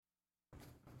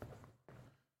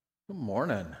Good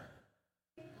morning.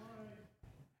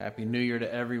 Happy New Year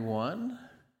to everyone.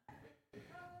 I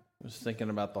was thinking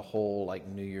about the whole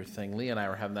New Year thing. Lee and I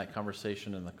were having that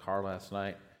conversation in the car last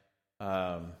night. We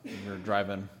were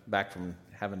driving back from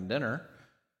having dinner,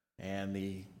 and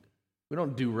we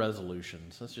don't do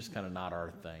resolutions. That's just kind of not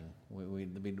our thing.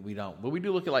 We don't. But we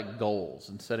do look at goals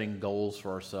and setting goals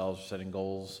for ourselves, setting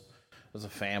goals as a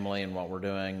family and what we're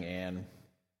doing. And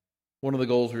one of the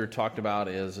goals we were talked about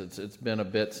is it's been a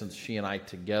bit since she and I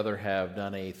together have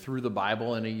done a Through the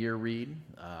Bible in a Year read.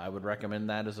 I would recommend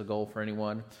that as a goal for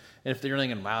anyone. And if you're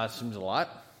thinking, wow, that seems a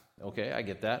lot, okay, I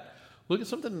get that. Look at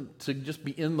something to just be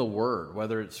in the Word,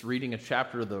 whether it's reading a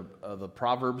chapter of the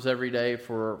Proverbs every day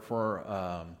for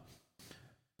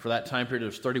that time period.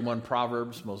 There's 31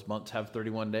 Proverbs. Most months have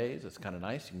 31 days. It's kind of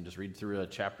nice. You can just read through a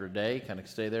chapter a day, kind of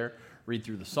stay there. Read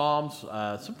through the Psalms,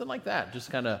 something like that.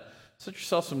 Just kind of set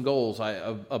yourself some goals.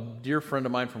 A dear friend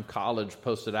of mine from college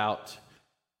posted out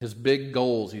his big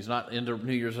goals. He's not into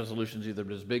New Year's resolutions either,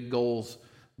 but his big goals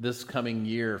this coming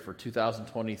year for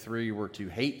 2023 were to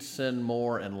hate sin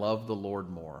more and love the Lord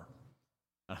more.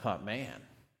 I thought, man,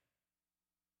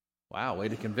 wow, way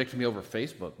to convict me over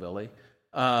Facebook, Billy.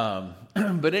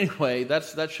 But anyway,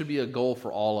 that should be a goal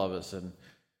for all of us. And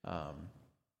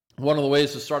one of the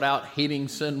ways to start out hating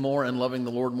sin more and loving the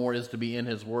Lord more is to be in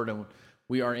His Word. And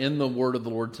we are in the Word of the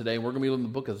Lord today. We're going to be in the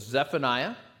book of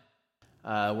Zephaniah.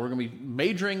 We're going to be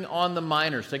majoring on the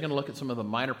minors, taking a look at some of the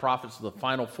minor prophets, the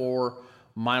final four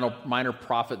minor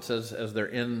prophets as they're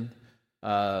in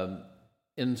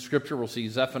Scripture. We'll see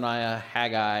Zephaniah,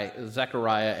 Haggai,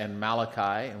 Zechariah, and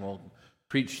Malachi, and we'll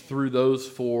preach through those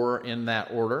four in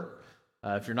that order.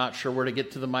 If you're not sure where to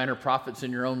get to the minor prophets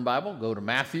in your own Bible, go to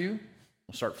Matthew.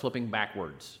 We'll start flipping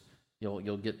backwards.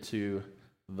 You'll get to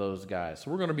those guys.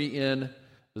 So we're going to be in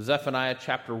Zephaniah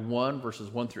chapter 1, verses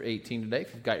 1 through 18 today.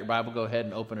 If you've got your Bible, go ahead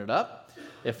and open it up.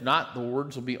 If not, the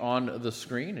words will be on the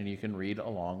screen, and you can read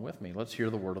along with me. Let's hear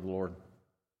the word of the Lord.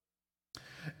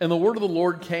 And the word of the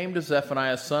Lord came to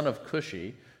Zephaniah, son of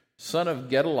Cushi, son of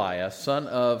Gedaliah, son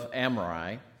of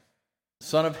Amri,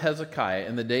 son of Hezekiah,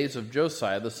 in the days of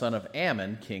Josiah, the son of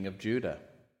Ammon, king of Judah.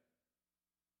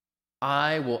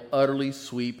 I will utterly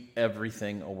sweep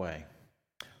everything away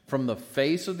from the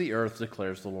face of the earth,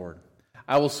 declares the Lord.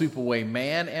 I will sweep away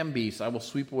man and beast. I will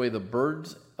sweep away the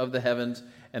birds of the heavens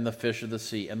and the fish of the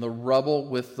sea, and the rubble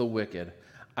with the wicked.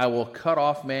 I will cut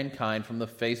off mankind from the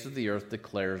face of the earth,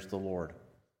 declares the Lord.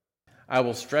 I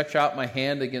will stretch out my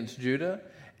hand against Judah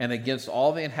and against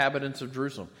all the inhabitants of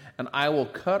Jerusalem, and I will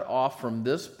cut off from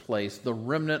this place the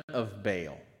remnant of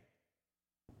Baal,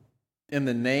 in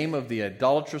the name of the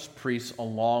idolatrous priests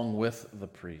along with the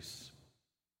priests.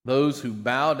 Those who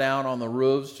bow down on the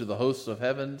roofs to the hosts of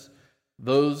heavens,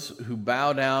 those who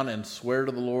bow down and swear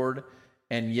to the Lord,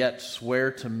 and yet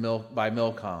swear by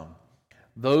Milcom.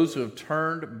 Those who have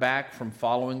turned back from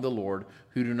following the Lord,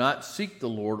 who do not seek the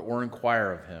Lord or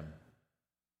inquire of Him.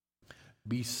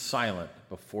 Be silent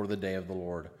before the day of the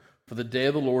Lord, for the day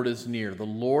of the Lord is near. The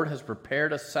Lord has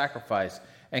prepared a sacrifice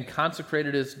and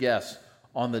consecrated His guests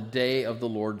on the day of the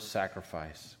Lord's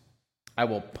sacrifice. I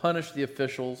will punish the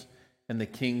officials and the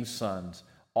king's sons,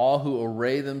 all who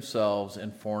array themselves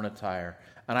in foreign attire.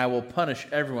 And I will punish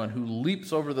everyone who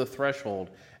leaps over the threshold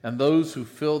and those who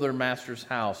fill their master's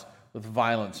house with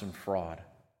violence and fraud.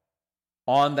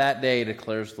 On that day,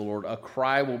 declares the Lord, a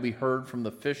cry will be heard from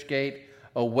the fish gate,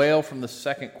 a wail from the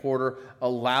second quarter, a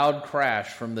loud crash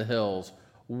from the hills.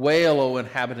 Wail, O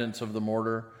inhabitants of the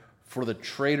mortar, for the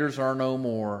traders are no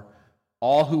more.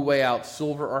 All who weigh out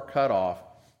silver are cut off.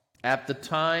 At the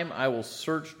time I will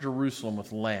search Jerusalem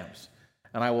with lamps,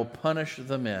 and I will punish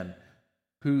the men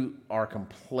who are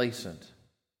complacent,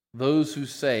 those who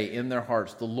say in their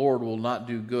hearts, the Lord will not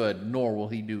do good, nor will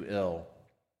He do ill.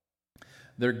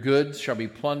 Their goods shall be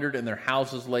plundered and their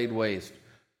houses laid waste.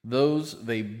 Though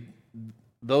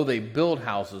they build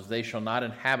houses, they shall not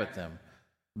inhabit them.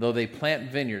 Though they plant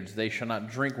vineyards, they shall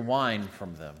not drink wine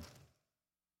from them.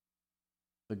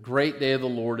 The great day of the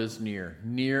Lord is near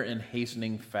and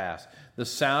hastening fast. The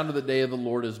sound of the day of the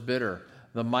Lord is bitter.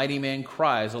 The mighty man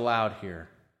cries aloud here.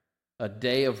 A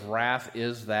day of wrath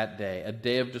is that day, a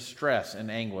day of distress and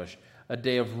anguish, a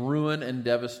day of ruin and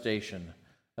devastation,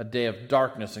 a day of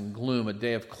darkness and gloom, a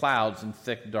day of clouds and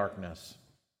thick darkness,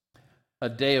 a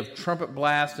day of trumpet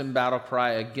blast and battle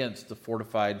cry against the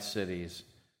fortified cities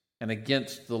and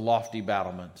against the lofty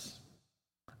battlements.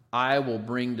 I will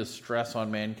bring distress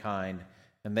on mankind,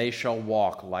 and they shall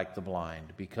walk like the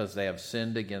blind, because they have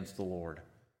sinned against the Lord.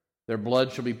 Their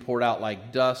blood shall be poured out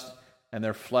like dust, and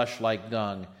their flesh like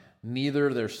dung.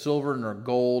 Neither their silver nor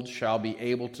gold shall be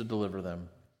able to deliver them.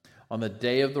 on the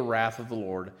day of the wrath of the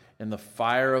Lord, in the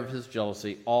fire of his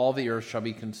jealousy, all the earth shall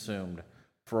be consumed.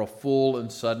 For a full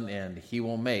and sudden end, he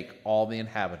will make all the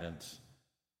inhabitants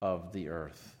of the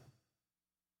earth.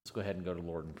 Let's go ahead and go to the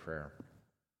Lord in prayer.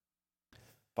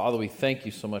 Father, we thank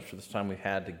you so much for this time we've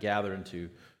had to gather and to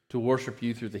worship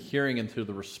you through the hearing and through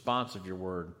the response of your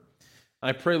word. And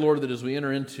I pray, Lord, that as we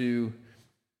enter into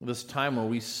this time where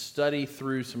we study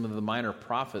through some of the minor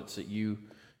prophets, that you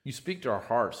speak to our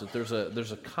hearts, that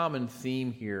there's a common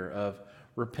theme here of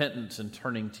repentance and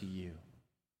turning to you.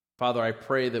 Father, I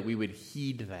pray that we would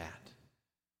heed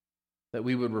that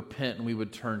we would repent and we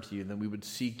would turn to you, and that we would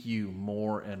seek you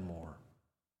more and more.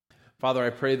 Father,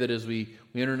 I pray that as we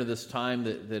enter into this time,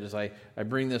 that as I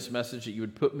bring this message, that you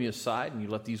would put me aside and you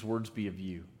let these words be of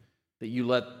you. That you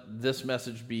let this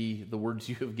message be the words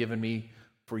you have given me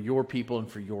for your people and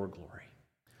for your glory.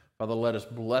 Father, let us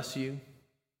bless you.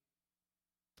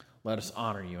 Let us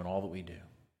honor you in all that we do.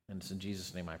 And it's in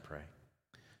Jesus' name I pray.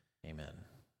 Amen.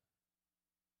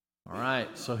 All right,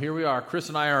 so here we are. Chris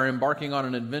and I are embarking on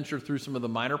an adventure through some of the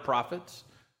minor prophets.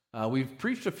 We've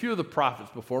preached a few of the prophets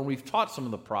before, and we've taught some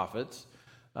of the prophets.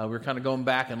 We're kind of going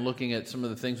back and looking at some of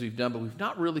the things we've done, but we've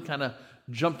not really kind of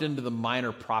jumped into the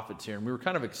minor prophets here, and we were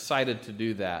kind of excited to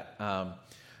do that.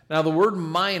 Now, the word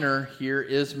minor here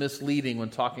is misleading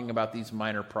when talking about these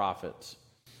minor prophets.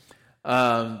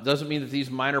 Doesn't mean that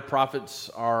these minor prophets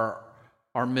are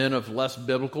men of less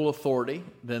biblical authority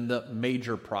than the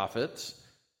major prophets.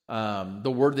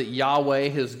 The word that Yahweh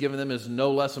has given them is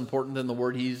no less important than the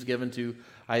word he's given to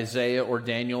Isaiah or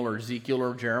Daniel or Ezekiel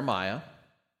or Jeremiah.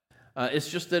 It's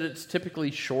just that it's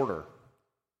typically shorter.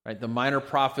 Right? The minor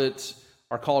prophets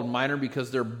are called minor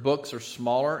because their books are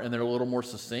smaller and they're a little more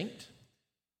succinct.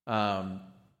 And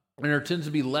there tends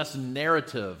to be less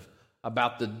narrative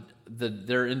about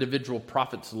their individual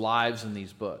prophets' lives in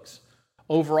these books.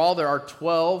 Overall, there are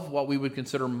 12 what we would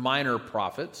consider minor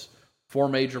prophets. 4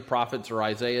 major prophets are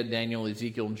Isaiah, Daniel,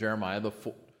 Ezekiel, and Jeremiah. The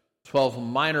 12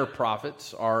 minor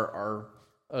prophets are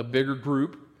a bigger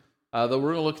group. Though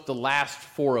we're going to look at the last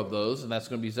 4 of those, and that's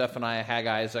going to be Zephaniah,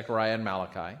 Haggai, Zechariah, and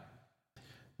Malachi.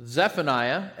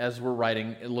 Zephaniah, as we're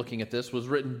looking at this, was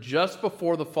written just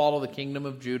before the fall of the kingdom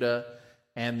of Judah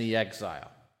and the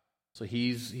exile. So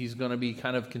he's going to be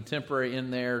kind of contemporary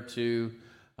in there to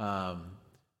a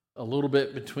little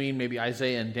bit between maybe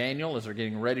Isaiah and Daniel as they're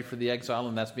getting ready for the exile,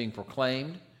 and that's being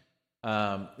proclaimed.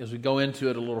 As we go into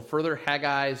it a little further,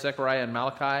 Haggai, Zechariah, and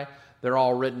Malachi, they're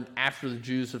all written after the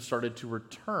Jews have started to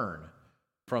return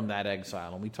from that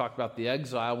exile. And we talked about the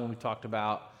exile when we talked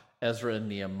about Ezra and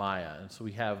Nehemiah, and so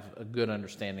we have a good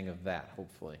understanding of that,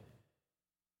 hopefully.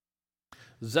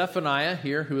 Zephaniah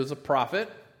here, who is a prophet,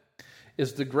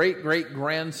 is the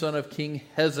great-great-grandson of King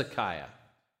Hezekiah.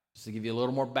 Just to give you a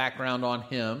little more background on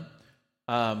him,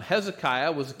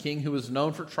 Hezekiah was a king who was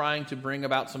known for trying to bring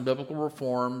about some biblical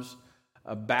reforms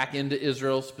back into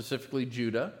Israel, specifically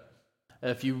Judah.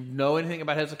 If you know anything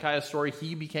about Hezekiah's story,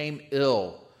 he became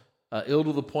ill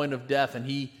to the point of death, and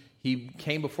he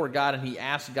came before God and he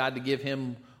asked God to give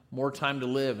him more time to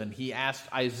live, and he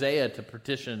asked Isaiah to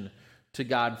petition to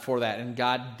God for that, and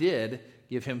God did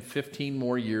give him 15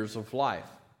 more years of life.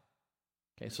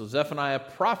 Okay, so Zephaniah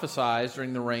prophesied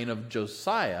during the reign of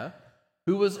Josiah,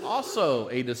 who was also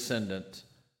a descendant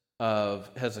of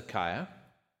Hezekiah.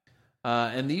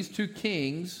 And these 2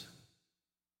 kings,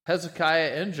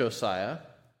 Hezekiah and Josiah,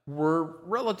 were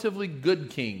relatively good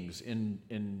kings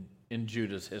in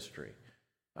Judah's history.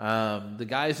 The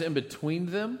guys in between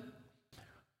them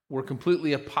were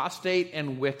completely apostate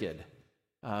and wicked.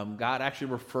 God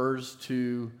actually refers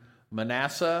to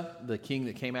Manasseh, the king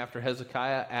that came after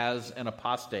Hezekiah, as an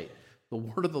apostate. The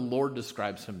word of the Lord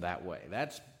describes him that way.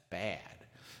 That's bad,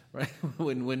 right?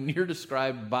 When you're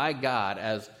described by God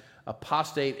as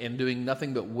apostate and doing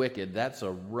nothing but wicked, that's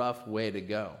a rough way to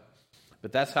go.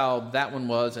 But that's how that one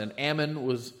was, and Ammon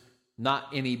was not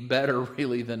any better,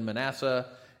 really, than Manasseh,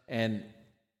 and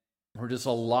there were just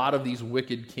a lot of these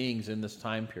wicked kings in this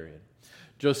time period.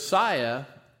 Josiah,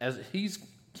 as he's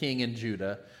king in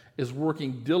Judah, is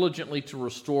working diligently to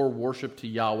restore worship to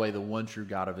Yahweh, the one true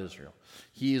God of Israel.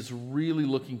 He is really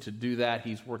looking to do that.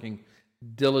 He's working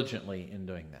diligently in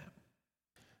doing that.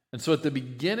 And so at the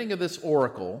beginning of this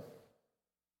oracle,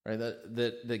 right,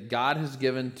 that God has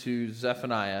given to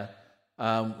Zephaniah,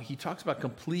 he talks about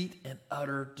complete and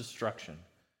utter destruction.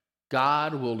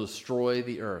 God will destroy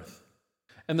the earth.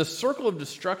 And the circle of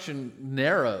destruction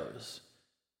narrows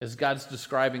as God's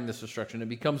describing this destruction. It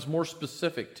becomes more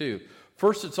specific too.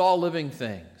 First, it's all living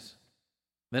things.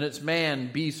 Then it's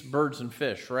man, beasts, birds, and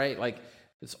fish, right? Like,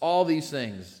 it's all these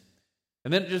things.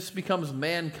 And then it just becomes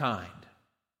mankind.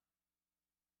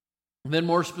 And then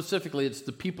more specifically, it's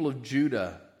the people of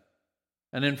Judah.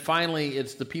 And then finally,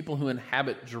 it's the people who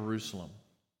inhabit Jerusalem.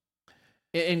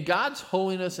 In God's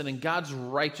holiness and in God's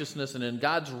righteousness and in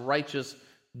God's righteous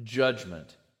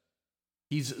judgment,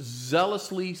 he's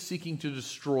zealously seeking to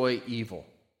destroy evil.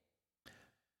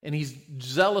 And he's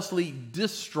zealously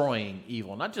destroying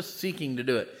evil, not just seeking to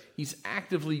do it. He's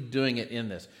actively doing it in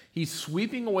this. He's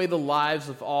sweeping away the lives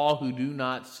of all who do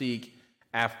not seek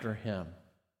after him.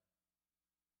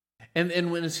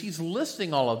 And when he's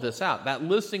listing all of this out, that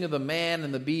listing of the man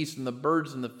and the beast and the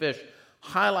birds and the fish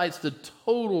highlights the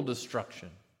total destruction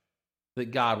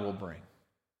that God will bring.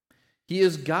 He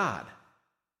is God.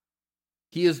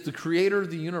 He is the creator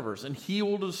of the universe, and he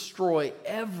will destroy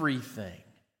everything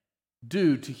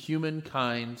due to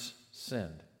humankind's sin.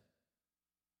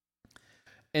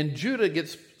 And Judah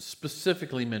gets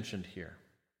specifically mentioned here.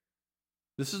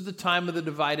 This is the time of the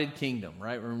divided kingdom,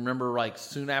 right? Remember, like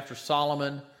soon after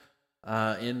Solomon,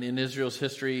 in Israel's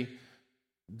history,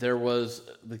 there was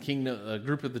the kingdom, a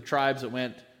group of the tribes that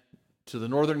went to the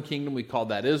northern kingdom. We called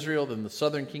that Israel. Then the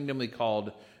southern kingdom we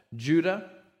called Judah.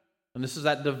 And this is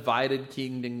that divided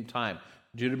kingdom time.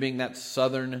 Judah being that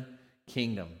southern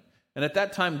kingdom. And at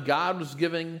that time, God was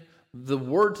giving the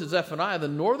word to Zephaniah. The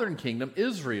northern kingdom,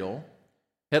 Israel,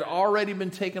 had already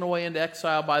been taken away into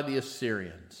exile by the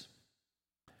Assyrians.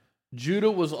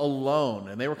 Judah was alone,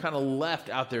 and they were kind of left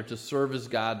out there to serve as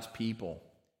God's people.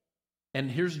 And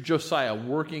here's Josiah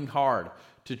working hard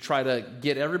to try to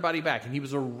get everybody back. And he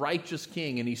was a righteous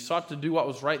king, and he sought to do what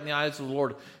was right in the eyes of the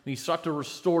Lord. And he sought to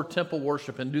restore temple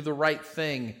worship and do the right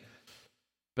thing.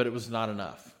 But it was not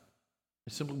enough.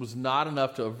 It simply was not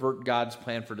enough to avert God's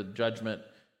plan for the judgment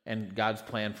and God's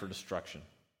plan for destruction.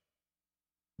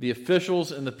 The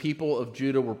officials and the people of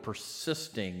Judah were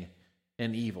persisting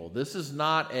in evil. This is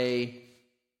not a,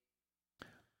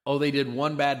 oh, they did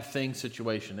one bad thing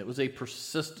situation. It was a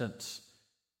persistence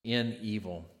in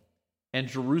evil. And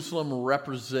Jerusalem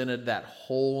represented that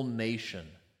whole nation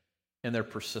in their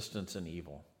persistence in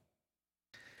evil.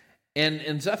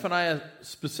 And Zephaniah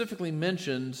specifically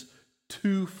mentions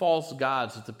two false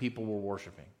gods that the people were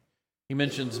worshiping. He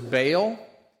mentions Baal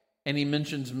and he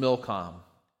mentions Milcom.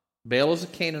 Baal is a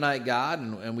Canaanite god,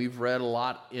 and we've read a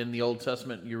lot in the Old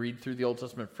Testament. You read through the Old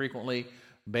Testament frequently.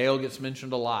 Baal gets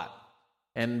mentioned a lot.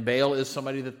 And Baal is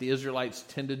somebody that the Israelites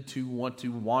tended to want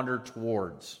to wander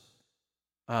towards.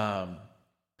 And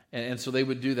so they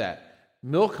would do that.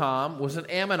 Milcom was an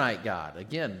Ammonite god.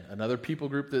 Again, another people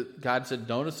group that God said,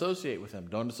 don't associate with him.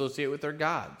 Don't associate with their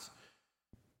gods.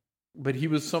 But he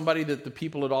was somebody that the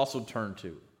people had also turned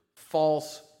to.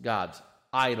 False gods,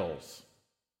 idols.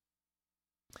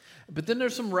 But then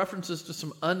there's some references to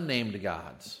some unnamed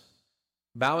gods.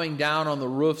 Bowing down on the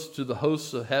roofs to the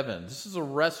hosts of heaven. This is a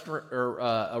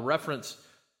reference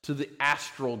to the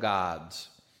astral gods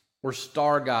or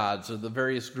star gods of the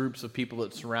various groups of people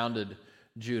that surrounded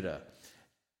Judah.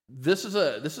 This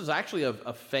is actually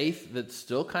a faith that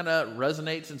still kind of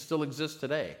resonates and still exists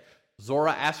today.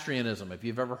 Zoroastrianism, if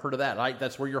you've ever heard of that, right?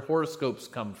 That's where your horoscopes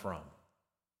come from.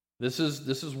 This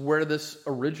is where this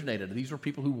originated. These were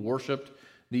people who worshipped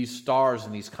these stars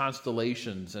and these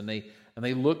constellations, and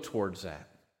they look towards that.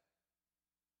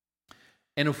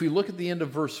 And if we look at the end of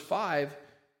verse 5,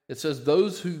 it says,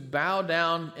 those who bow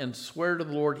down and swear to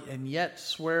the Lord and yet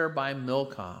swear by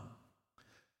Milcom.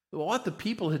 Well, what the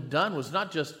people had done was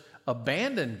not just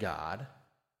abandon God,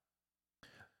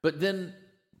 but then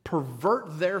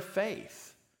pervert their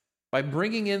faith by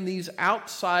bringing in these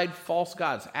outside false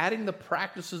gods, adding the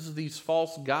practices of these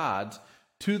false gods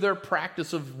to their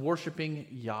practice of worshiping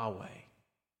Yahweh.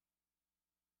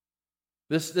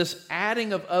 This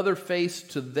adding of other faiths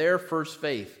to their first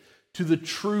faith, to the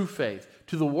true faith,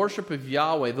 to the worship of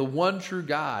Yahweh, the one true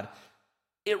God,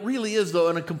 it really is, though,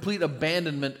 a complete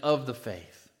abandonment of the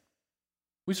faith.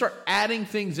 We start adding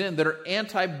things in that are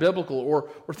anti-biblical or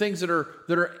things that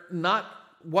are not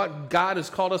what God has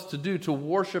called us to do, to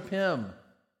worship Him.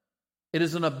 It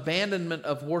is an abandonment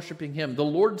of worshiping Him. The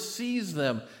Lord sees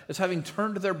them as having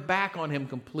turned their back on Him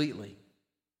completely.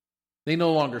 They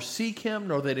no longer seek Him,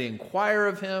 nor they inquire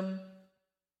of Him.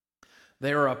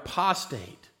 They are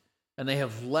apostate, and they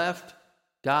have left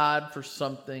God for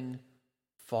something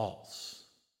false.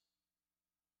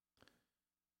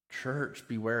 Church,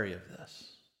 be wary of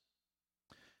this.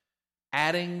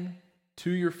 Adding to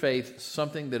your faith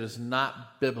something that is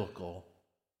not biblical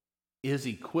is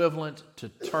equivalent to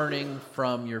turning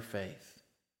from your faith.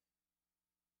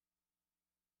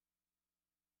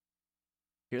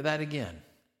 Hear that again.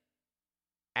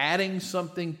 Adding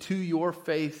something to your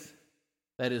faith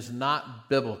that is not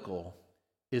biblical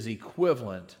is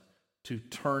equivalent to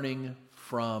turning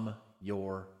from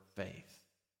your faith.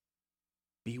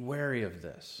 Be wary of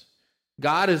this.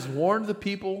 God has warned the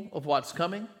people of what's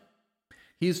coming.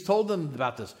 He's told them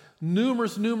about this.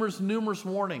 Numerous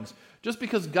warnings. Just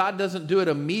because God doesn't do it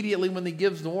immediately when he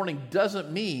gives the warning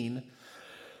doesn't mean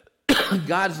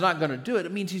God's not going to do it.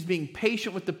 It means he's being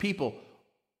patient with the people,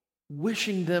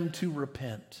 wishing them to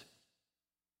repent.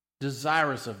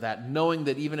 Desirous of that, knowing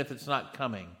that even if it's not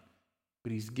coming,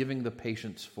 but he's giving the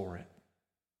patience for it.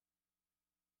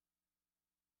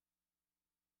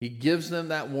 He gives them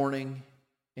that warning,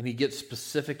 and he gets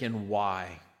specific in why.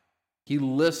 He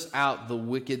lists out the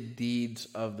wicked deeds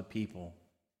of the people.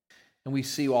 And we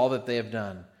see all that they have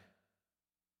done.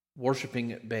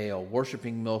 Worshipping Baal,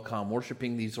 worshipping Milcom,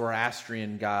 worshipping these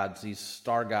Zoroastrian gods, these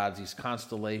star gods, these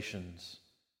constellations.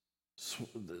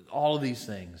 All of these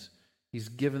things. He's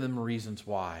given them reasons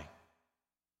why.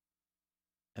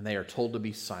 And they are told to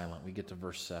be silent. We get to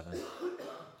verse 7.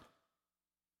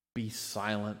 Be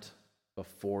silent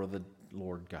before the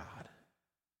Lord God.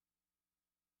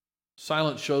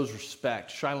 Silence shows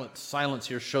respect. Silence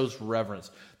here shows reverence.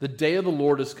 The day of the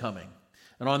Lord is coming.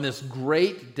 And on this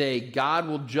great day, God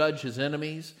will judge his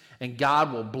enemies and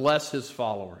God will bless his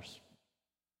followers.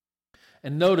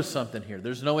 And notice something here.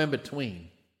 There's no in-between.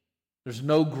 There's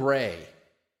no gray.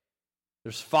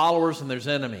 There's followers and there's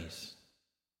enemies.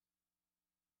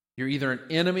 You're either an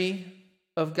enemy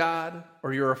of God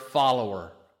or you're a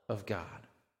follower of God.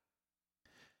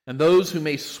 And those who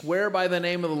may swear by the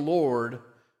name of the Lord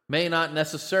may not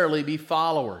necessarily be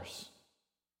followers.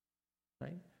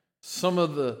 Right? Some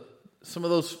of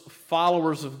those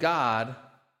followers of God,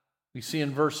 we see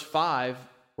in verse 5,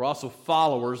 were also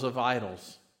followers of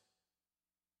idols.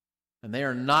 And they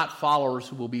are not followers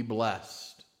who will be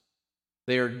blessed.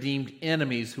 They are deemed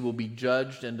enemies who will be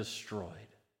judged and destroyed.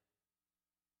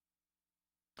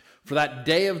 For that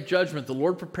day of judgment, the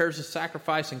Lord prepares a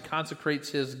sacrifice and consecrates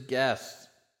his guests.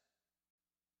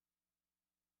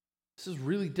 This is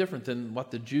really different than what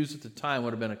the Jews at the time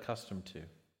would have been accustomed to.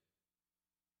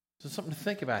 So something to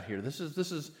think about here. This is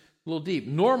a little deep.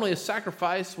 Normally a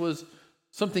sacrifice was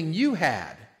something you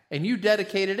had, and you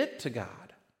dedicated it to God.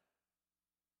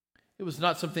 It was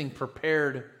not something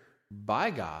prepared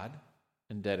by God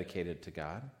and dedicated to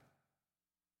God.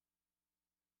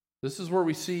 This is where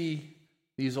we see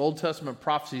these Old Testament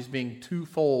prophecies being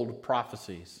twofold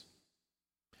prophecies.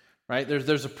 Right?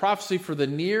 There's a prophecy for the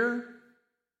near,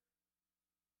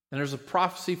 and there's a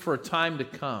prophecy for a time to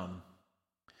come.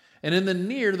 And in the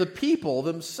near, the people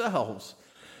themselves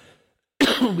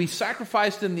will be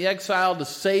sacrificed in the exile to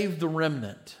save the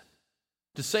remnant,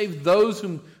 to save those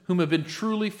whom have been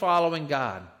truly following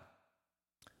God.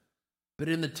 But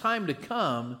in the time to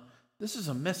come, this is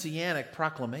a messianic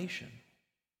proclamation.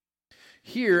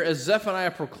 Here, as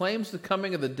Zephaniah proclaims the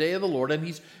coming of the day of the Lord,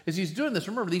 and as he's doing this,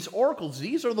 remember, these oracles,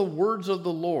 these are the words of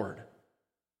the Lord.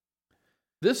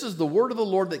 This is the word of the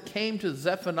Lord that came to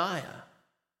Zephaniah.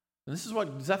 And this is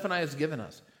what Zephaniah has given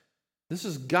us. This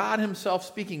is God himself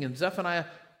speaking, and Zephaniah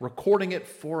recording it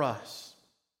for us.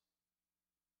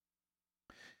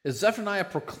 As Zephaniah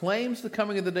proclaims the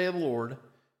coming of the day of the Lord,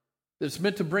 it's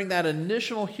meant to bring that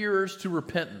initial hearers to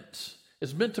repentance.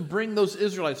 It's meant to bring those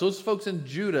Israelites, those folks in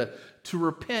Judah, to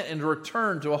repent and to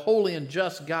return to a holy and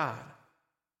just God.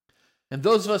 And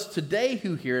those of us today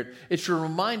who hear it, it should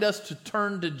remind us to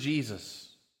turn to Jesus.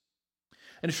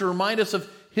 And it should remind us of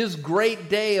his great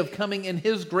day of coming and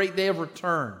his great day of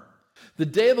return. The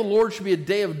day of the Lord should be a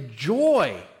day of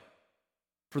joy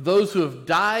for those who have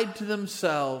died to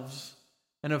themselves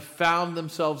and have found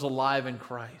themselves alive in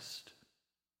Christ.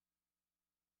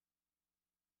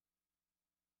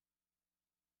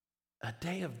 A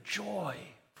day of joy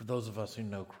for those of us who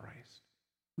know Christ.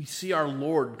 We see our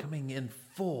Lord coming in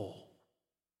full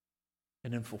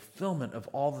and in fulfillment of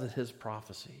all of his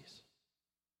prophecies.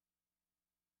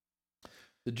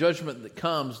 The judgment that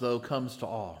comes, though, comes to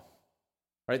all.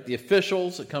 Right? The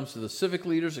officials, it comes to the civic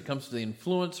leaders, it comes to the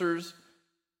influencers.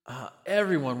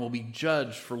 Everyone will be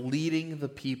judged for leading the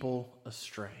people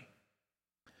astray.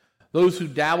 Those who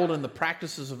dabbled in the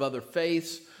practices of other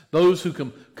faiths, those who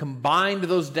combined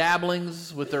those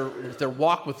dabblings with their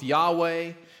walk with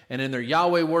Yahweh and in their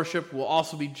Yahweh worship will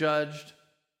also be judged.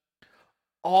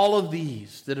 All of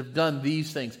these that have done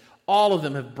these things, all of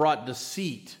them have brought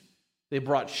deceit. They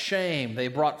brought shame. They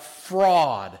brought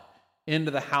fraud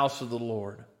into the house of the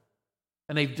Lord.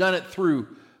 And they've done it through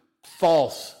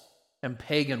false and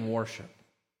pagan worship.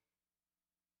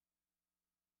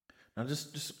 Now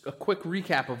just a quick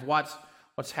recap of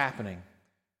what's happening.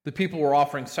 The people were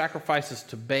offering sacrifices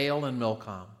to Baal and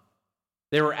Milcom.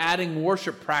 They were adding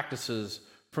worship practices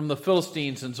from the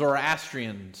Philistines and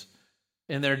Zoroastrians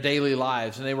in their daily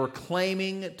lives, and they were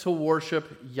claiming to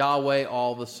worship Yahweh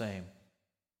all the same.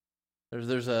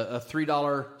 There's a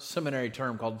 $3 seminary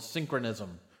term called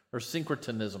synchronism or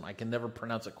syncretism. I can never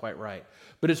pronounce it quite right.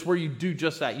 But it's where you do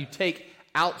just that. You take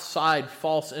outside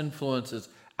false influences,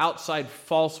 outside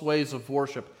false ways of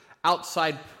worship,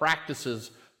 outside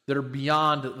practices that are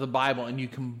beyond the Bible, and you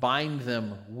combine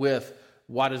them with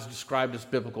what is described as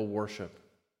biblical worship.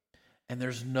 And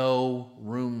there's no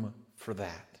room for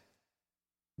that.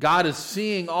 God is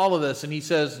seeing all of this, and he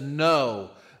says,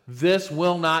 no, this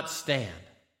will not stand.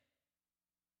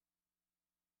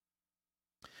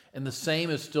 And the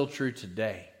same is still true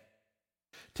today.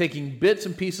 Taking bits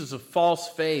and pieces of false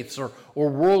faiths or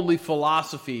worldly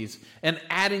philosophies and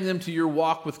adding them to your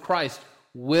walk with Christ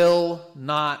will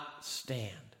not stand.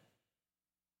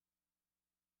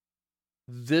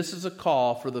 This is a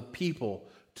call for the people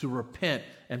to repent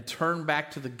and turn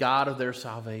back to the God of their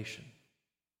salvation.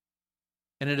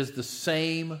 And it is the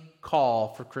same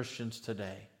call for Christians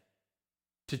today.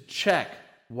 To check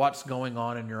what's going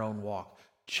on in your own walk.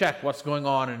 Check what's going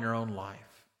on in your own life.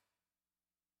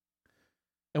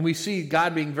 And we see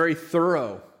God being very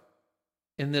thorough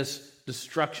in this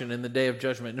destruction in the day of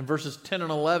judgment. In verses 10 and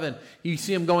 11, you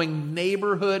see him going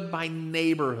neighborhood by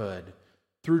neighborhood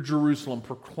through Jerusalem,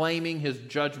 proclaiming his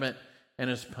judgment and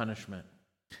his punishment.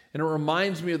 And it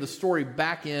reminds me of the story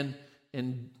back in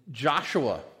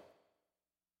Joshua,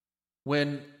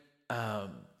 when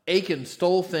Achan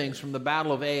stole things from the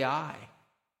battle of Ai,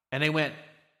 and they went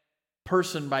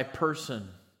person by person,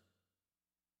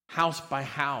 house by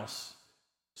house,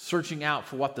 searching out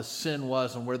for what the sin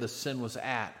was and where the sin was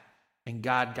at. And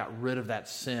God got rid of that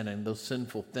sin and those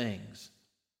sinful things.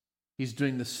 He's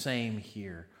doing the same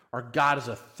here. Our God is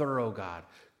a thorough God,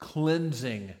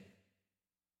 cleansing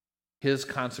his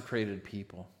consecrated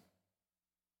people.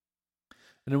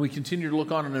 And then we continue to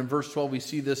look on, and in verse 12 we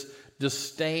see this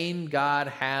disdain God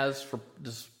has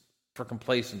for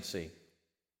complacency.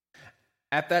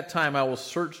 At that time I will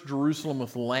search Jerusalem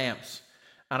with lamps,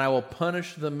 and I will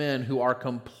punish the men who are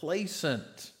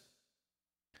complacent,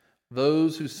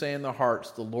 those who say in their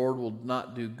hearts, the Lord will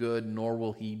not do good, nor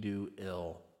will he do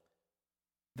ill.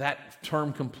 That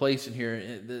term complacent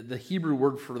here, the Hebrew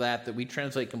word for that we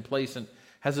translate complacent,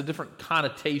 has a different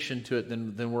connotation to it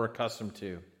than we're accustomed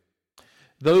to.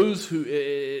 Those who,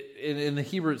 in the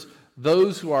Hebrew, it's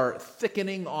those who are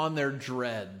thickening on their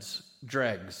dregs.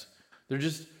 They're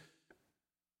just,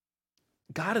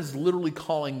 God is literally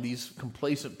calling these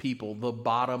complacent people the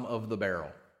bottom of the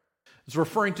barrel. It's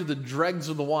referring to the dregs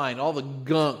of the wine, all the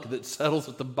gunk that settles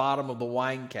at the bottom of the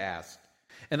wine cask.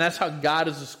 And that's how God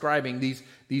is describing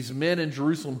these men in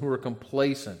Jerusalem who are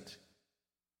complacent.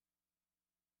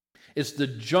 It's the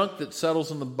junk that settles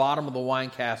in the bottom of the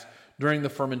wine cask during the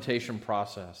fermentation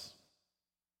process.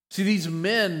 See, these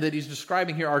men that he's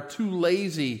describing here are too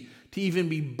lazy to even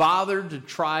be bothered to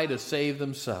try to save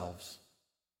themselves.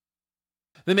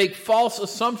 They make false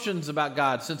assumptions about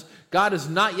God. Since God has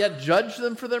not yet judged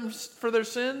them for their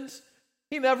sins,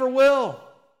 he never will.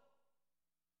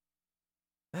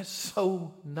 That's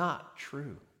so not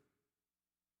true.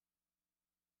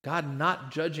 God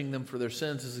not judging them for their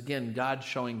sins is, again, God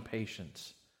showing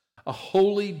patience. A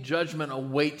holy judgment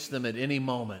awaits them at any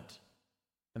moment,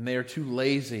 and they are too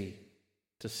lazy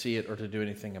to see it or to do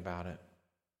anything about it.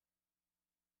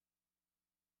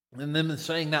 And then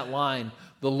saying that line,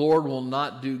 the Lord will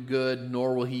not do good,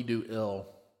 nor will he do ill.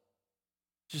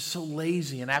 Just so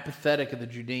lazy and apathetic of the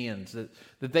Judeans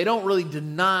that they don't really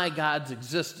deny God's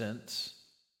existence.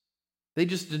 They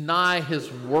just deny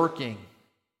his working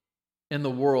in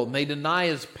the world. And they deny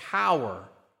his power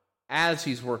as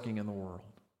he's working in the world.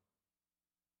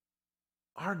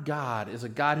 Our God is a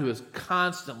God who is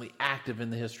constantly active in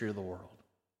the history of the world.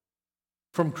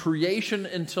 From creation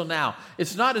until now.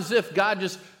 It's not as if God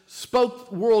just spoke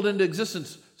the world into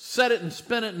existence, set it and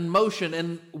spent it in motion,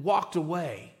 and walked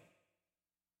away.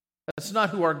 That's not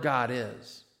who our God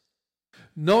is.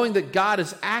 Knowing that God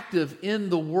is active in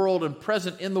the world and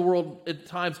present in the world at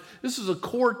times, this is a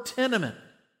core tenet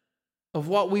of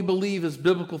what we believe is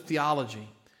biblical theology.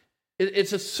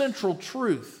 It's a central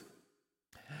truth.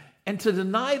 And to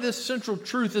deny this central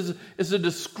truth is a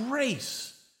disgrace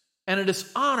and a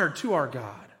dishonor to our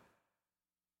God.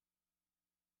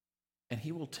 And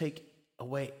he will take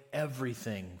away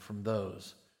everything from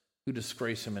those who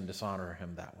disgrace him and dishonor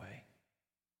him that way.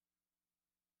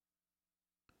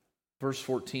 Verse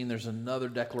 14, there's another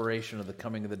declaration of the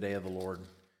coming of the day of the Lord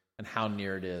and how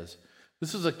near it is.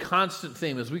 This is a constant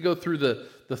theme. As we go through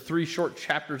the 3 short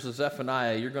chapters of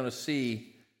Zephaniah, you're going to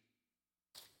see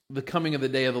the coming of the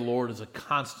day of the Lord is a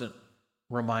constant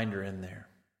reminder in there.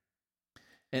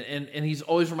 And he's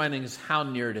always reminding us how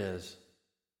near it is.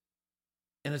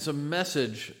 And it's a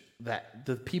message that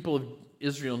the people of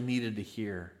Israel needed to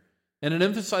hear. And it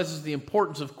emphasizes the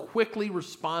importance of quickly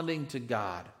responding to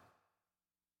God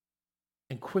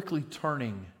and quickly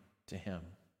turning to Him.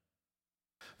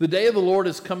 The day of the Lord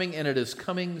is coming, and it is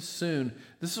coming soon.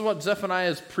 This is what Zephaniah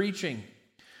is preaching.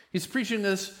 He's preaching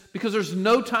this because there's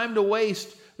no time to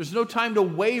waste. There's no time to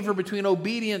waver between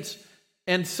obedience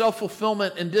and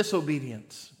self-fulfillment and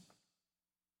disobedience.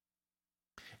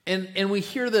 And we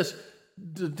hear this,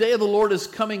 the day of the Lord is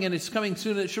coming, and it's coming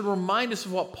soon. It should remind us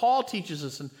of what Paul teaches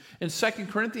us in 2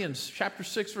 Corinthians chapter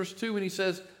 6, verse 2, when he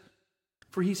says,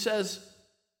 "For he says,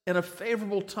 in a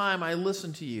favorable time I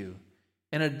listened to you.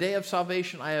 In a day of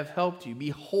salvation I have helped you.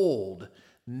 Behold,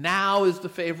 now is the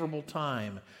favorable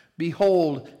time.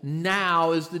 Behold,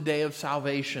 now is the day of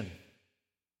salvation."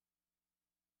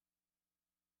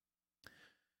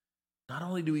 Not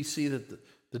only do we see that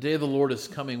the day of the Lord is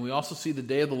coming, we also see the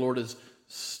day of the Lord is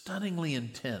stunningly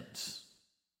intense.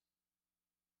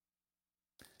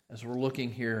 As we're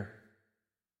looking here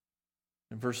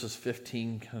in verses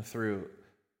 15 through,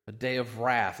 a day of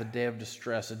wrath, a day of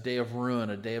distress, a day of ruin,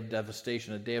 a day of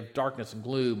devastation, a day of darkness and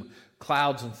gloom,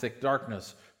 clouds and thick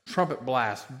darkness, trumpet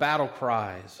blasts, battle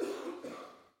cries,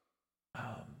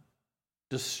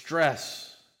 distress.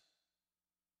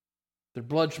 Their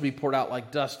blood shall be poured out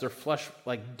like dust, their flesh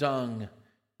like dung.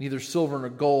 Neither silver nor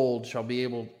gold shall be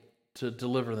able to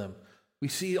deliver them. We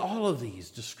see all of these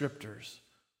descriptors.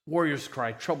 Warriors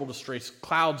cry, trouble, distress,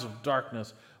 clouds of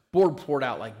darkness, blood poured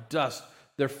out like dust,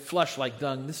 their flesh like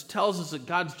dung. This tells us that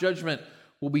God's judgment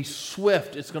will be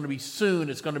swift. It's going to be soon.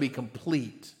 It's going to be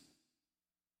complete.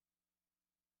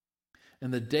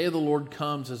 And the day of the Lord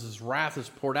comes as His wrath is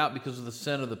poured out because of the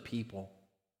sin of the people.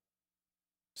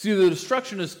 See, the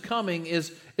destruction is coming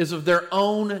is of their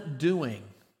own doing.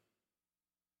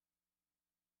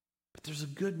 But there's a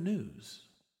good news,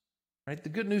 right? The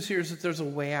good news here is that there's a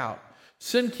way out.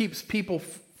 Sin keeps people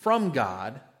from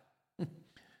God,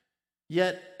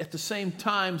 yet at the same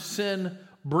time, sin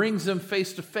brings them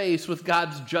face to face with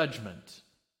God's judgment.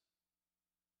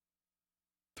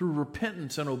 Through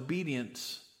repentance and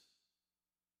obedience,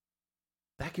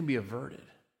 that can be averted.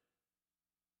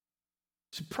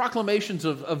 See, proclamations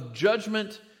of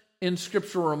judgment in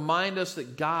Scripture remind us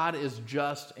that God is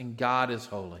just and God is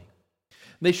holy.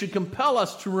 They should compel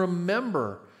us to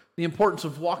remember the importance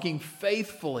of walking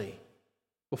faithfully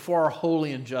before our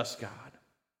holy and just God.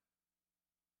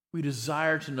 We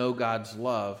desire to know God's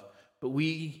love, but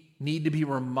we need to be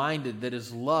reminded that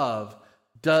His love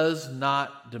does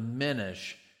not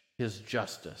diminish His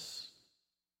justice.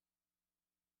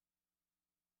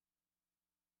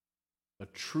 A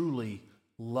truly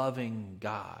loving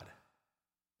God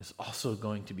is also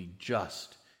going to be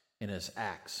just in His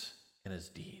acts and His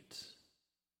deeds.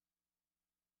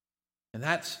 And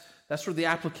that's where the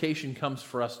application comes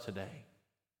for us today.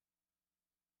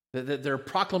 That there are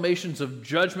proclamations of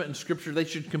judgment in Scripture. They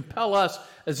should compel us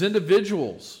as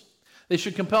individuals. They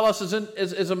should compel us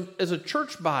as a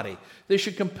church body. They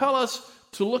should compel us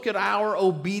to look at our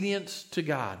obedience to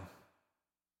God.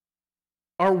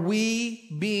 Are we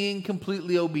being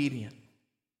completely obedient?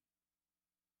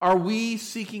 Are we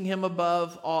seeking Him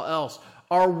above all else?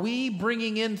 Are we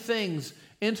bringing in things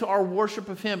into our worship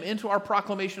of Him, into our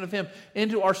proclamation of Him,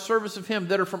 into our service of Him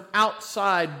that are from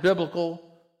outside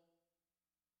biblical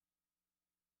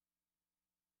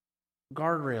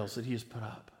guardrails that He has put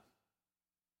up?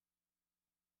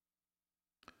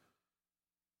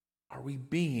 Are we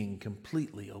being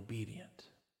completely obedient?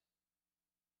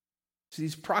 See,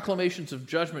 these proclamations of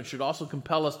judgment should also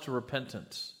compel us to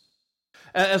repentance.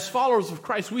 As followers of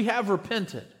Christ, we have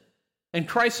repented, and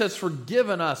Christ has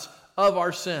forgiven us of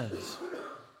our sins.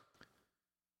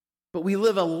 But we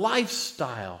live a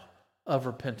lifestyle of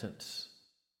repentance.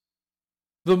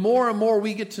 The more and more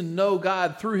we get to know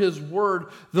God through His Word,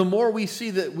 the more we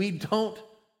see that we don't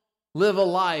live a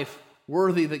life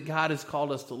worthy that God has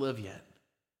called us to live yet.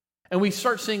 And we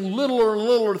start seeing littler and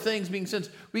littler things being sins.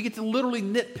 We get to literally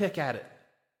nitpick at it.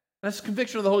 That's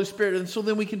conviction of the Holy Spirit. And so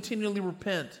then we continually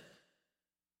repent.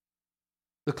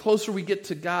 The closer we get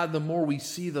to God, the more we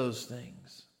see those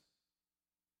things.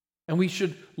 And we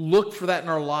should look for that in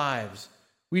our lives.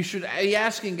 We should be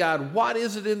asking God, what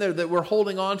is it in there that we're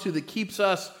holding on to that keeps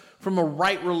us from a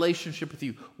right relationship with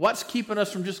You? What's keeping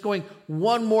us from just going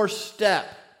one more step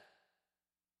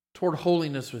toward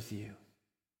holiness with You?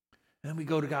 And then we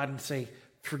go to God and say,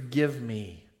 forgive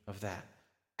me of that.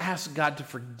 Ask God to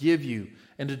forgive you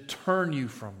and to turn you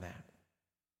from that.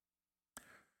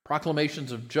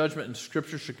 Proclamations of judgment in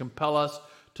Scripture should compel us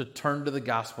to turn to the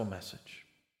gospel message.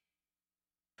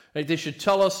 Right? They should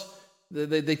tell us,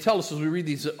 they tell us as we read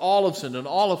these that all have sinned and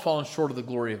all have fallen short of the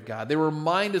glory of God. They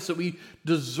remind us that we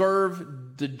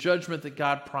deserve the judgment that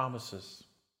God promises.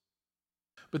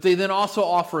 But they then also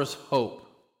offer us hope.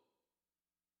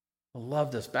 I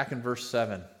love this. Back in verse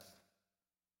 7.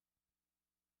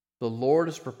 The Lord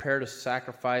has prepared a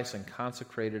sacrifice and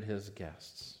consecrated his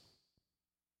guests.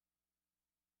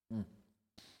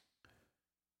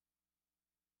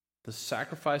 The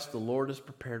sacrifice the Lord has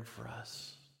prepared for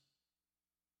us.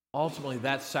 Ultimately,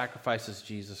 that sacrifice is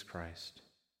Jesus Christ.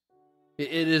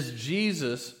 It is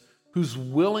Jesus whose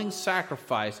willing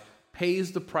sacrifice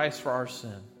pays the price for our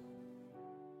sin.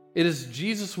 It is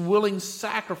Jesus' willing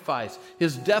sacrifice,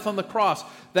 his death on the cross,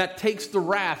 that takes the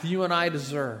wrath you and I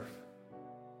deserve.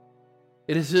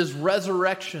 It is his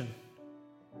resurrection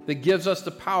that gives us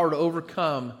the power to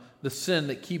overcome the sin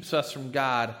that keeps us from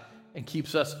God and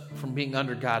keeps us from being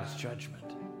under God's judgment.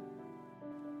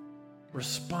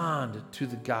 Respond to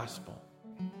the gospel.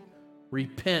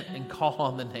 Repent and call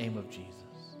on the name of Jesus.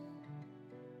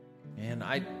 And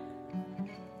I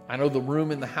know the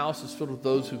room in the house is filled with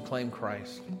those who claim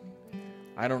Christ.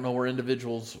 I don't know where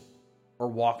individuals are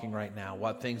walking right now,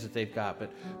 what things that they've got,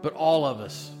 but all of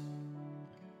us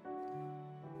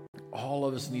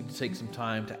need to take some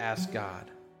time to ask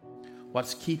God,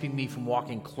 what's keeping me from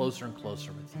walking closer and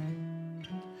closer with you?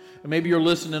 And maybe you're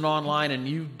listening online and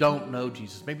you don't know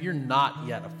Jesus. Maybe you're not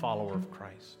yet a follower of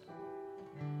Christ.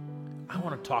 I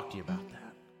want to talk to you about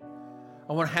that.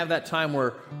 I want to have that time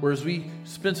where as we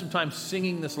spend some time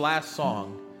singing this last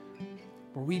song,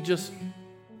 where we just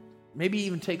maybe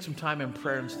even take some time in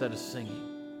prayer instead of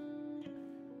singing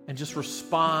and just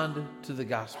respond to the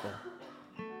gospel.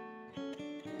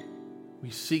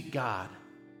 We seek God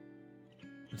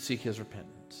and seek his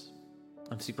repentance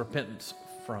and seek repentance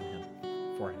from him,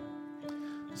 for him.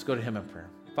 Let's go to him in prayer.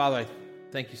 Father, I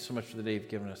thank you so much for the day you've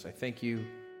given us. I thank you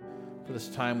for this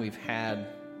time we've had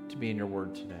to be in your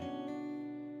word today.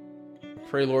 I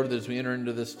pray, Lord, that as we enter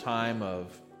into this time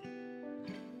of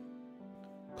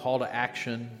call to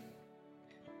action,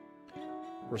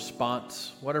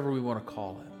 response, whatever we want to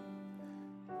call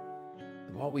it,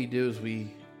 what we do is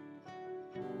we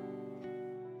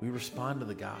respond to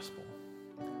the gospel.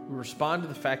 We respond to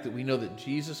the fact that we know that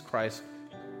Jesus Christ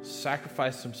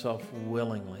sacrificed himself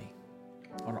willingly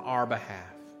on our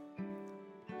behalf.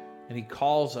 And he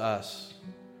calls us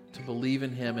to believe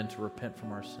in him and to repent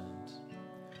from our sins.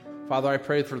 Father, I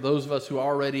pray for those of us who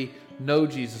already know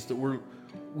Jesus that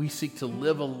we seek to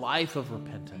live a life of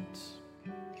repentance.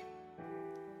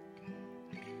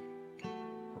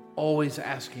 We're always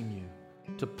asking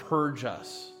you to purge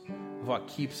us of what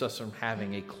keeps us from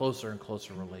having a closer and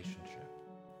closer relationship.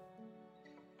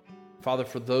 Father,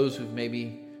 for those who've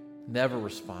maybe never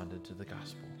responded to the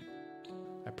gospel,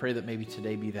 I pray that maybe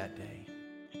today be that day.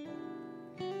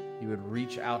 You would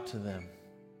reach out to them.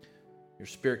 Your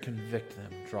Spirit convict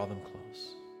them, draw them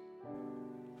close.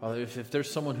 Father, if there's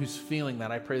someone who's feeling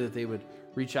that, I pray that they would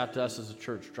reach out to us as a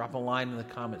church. Drop a line in the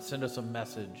comments. Send us a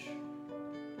message.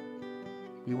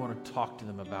 We want to talk to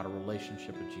them about a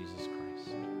relationship with Jesus Christ.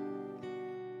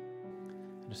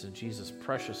 And it's in Jesus'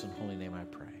 precious and holy name I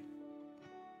pray.